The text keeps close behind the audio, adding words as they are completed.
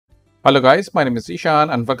Hello guys, my name is Ishan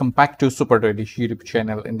and welcome back to Super Tradish YouTube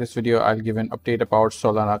channel. In this video, I'll give an update about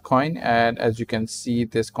Solana coin, and as you can see,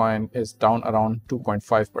 this coin is down around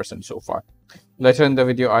 2.5% so far. Later in the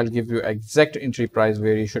video, I'll give you exact entry price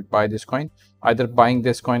where you should buy this coin. Either buying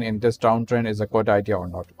this coin in this downtrend is a good idea or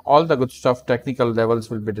not. All the good stuff, technical levels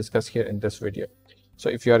will be discussed here in this video. So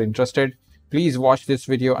if you are interested, please watch this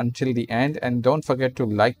video until the end and don't forget to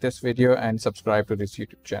like this video and subscribe to this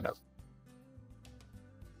YouTube channel.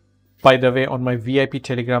 By the way, on my VIP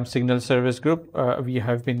Telegram signal service group, we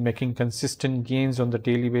have been making consistent gains on the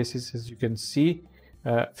daily basis. As you can see,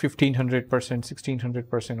 1500%,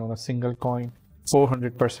 1600% on a single coin,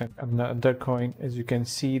 400% on the other coin. As you can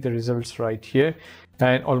see, the results right here,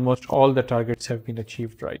 and almost all the targets have been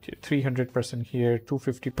achieved right here. 300% here,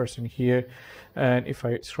 250% here, and if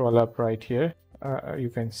I scroll up right here, you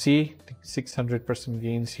can see 600%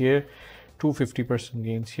 gains here, 250%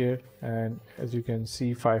 gains here, and as you can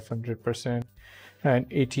see 500% and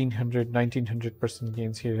 1800 1900%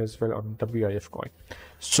 gains here as well on WIF coin.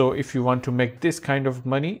 So if you want to make this kind of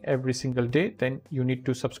money every single day, then you need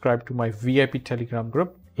to subscribe to my VIP Telegram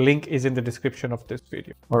group. Link is in the description of this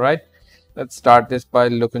video. All right, let's start this by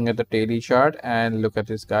looking at the daily chart and look at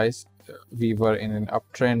this, guys. We were in an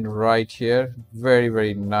uptrend right here,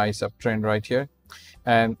 very nice uptrend right here,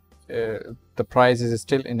 and the price is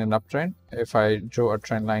still in an uptrend. If I draw a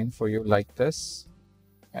trend line for you like this,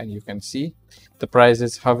 and you can see the price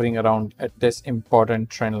is hovering around at this important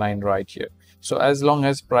trend line right here. So as long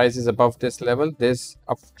as price is above this level, this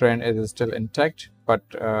uptrend is still intact, but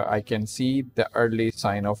I can see the early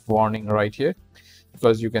sign of warning right here,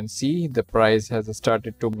 because you can see the price has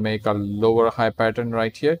started to make a lower high pattern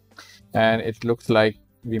right here, and it looks like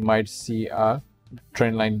we might see a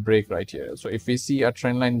trend line break right here. So if we see a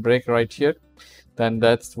trend line break right here, then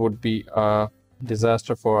that would be a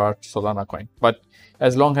disaster for our Solana coin. But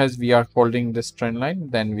as long as we are holding this trend line,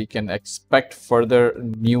 then we can expect further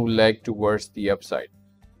new leg towards the upside.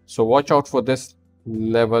 So watch out for this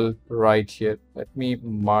level right here. Let me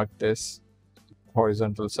mark this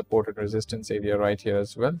horizontal support and resistance area right here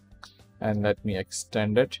as well, and let me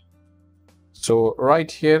extend it. So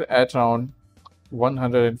right here at around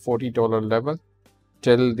 $140 level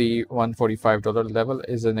till the $145 level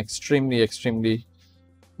is an extremely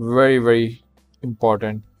very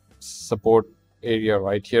important support area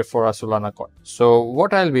right here for a Solana coin. So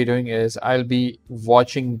what I'll be doing is I'll be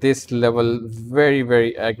watching this level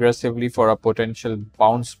very aggressively for a potential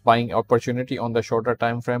bounce buying opportunity on the shorter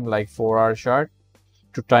time frame, like 4-hour chart,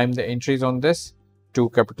 to time the entries on this to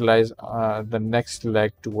capitalize the next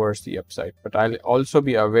leg towards the upside. But I'll also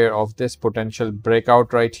be aware of this potential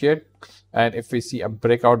breakout right here, and if we see a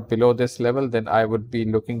breakout below this level, then I would be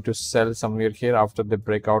looking to sell somewhere here after the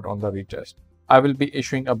breakout on the retest. I will be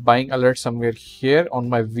issuing a buying alert somewhere here on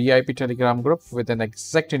my VIP Telegram group with an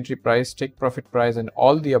exact entry price, take profit price, and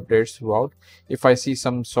all the updates throughout if I see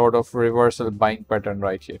some sort of reversal buying pattern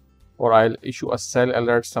right here. Or I'll issue a sell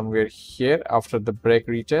alert somewhere here after the break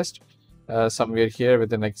retest, somewhere here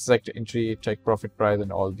with an exact entry, take profit price,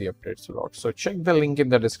 and all the updates throughout. So check the link in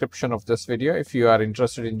the description of this video if you are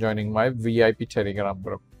interested in joining my VIP Telegram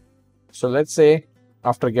group. So let's say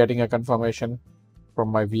after getting a confirmation from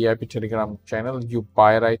my VIP Telegram channel, you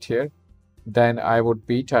buy right here, then I would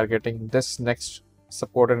be targeting this next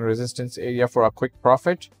support and resistance area for a quick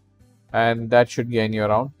profit, and that should gain you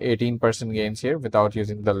around 18% gains here without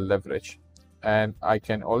using the leverage. And I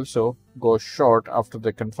can also go short after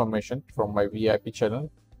the confirmation from my VIP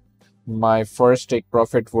channel. My first take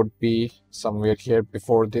profit would be somewhere here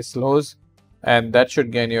before this lows, and that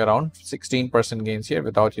should gain you around 16% gains here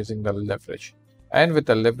without using the leverage. And with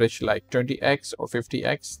the leverage like 20x or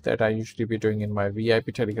 50x that I usually be doing in my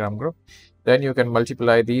VIP Telegram group, then you can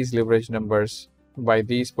multiply these leverage numbers by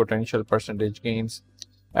these potential percentage gains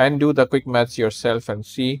and do the quick maths yourself and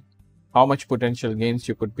see how much potential gains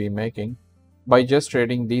you could be making by just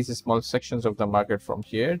trading these small sections of the market from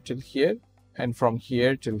here till here and from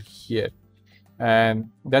here till here.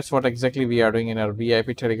 And that's what exactly we are doing in our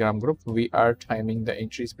VIP Telegram group. We are timing the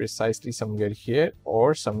entries precisely somewhere here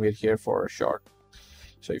or somewhere here for a short.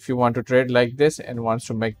 So if you want to trade like this and wants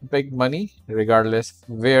to make big money regardless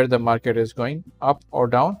where the market is going, up or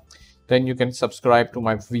down, then you can subscribe to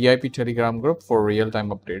my VIP Telegram group for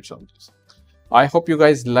real-time updates on this. I hope you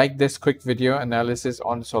guys like this quick video analysis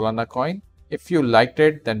on Solana coin. If you liked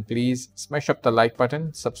it, then please smash up the like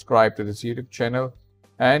button, subscribe to this YouTube channel,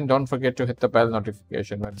 and don't forget to hit the bell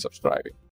notification when subscribing.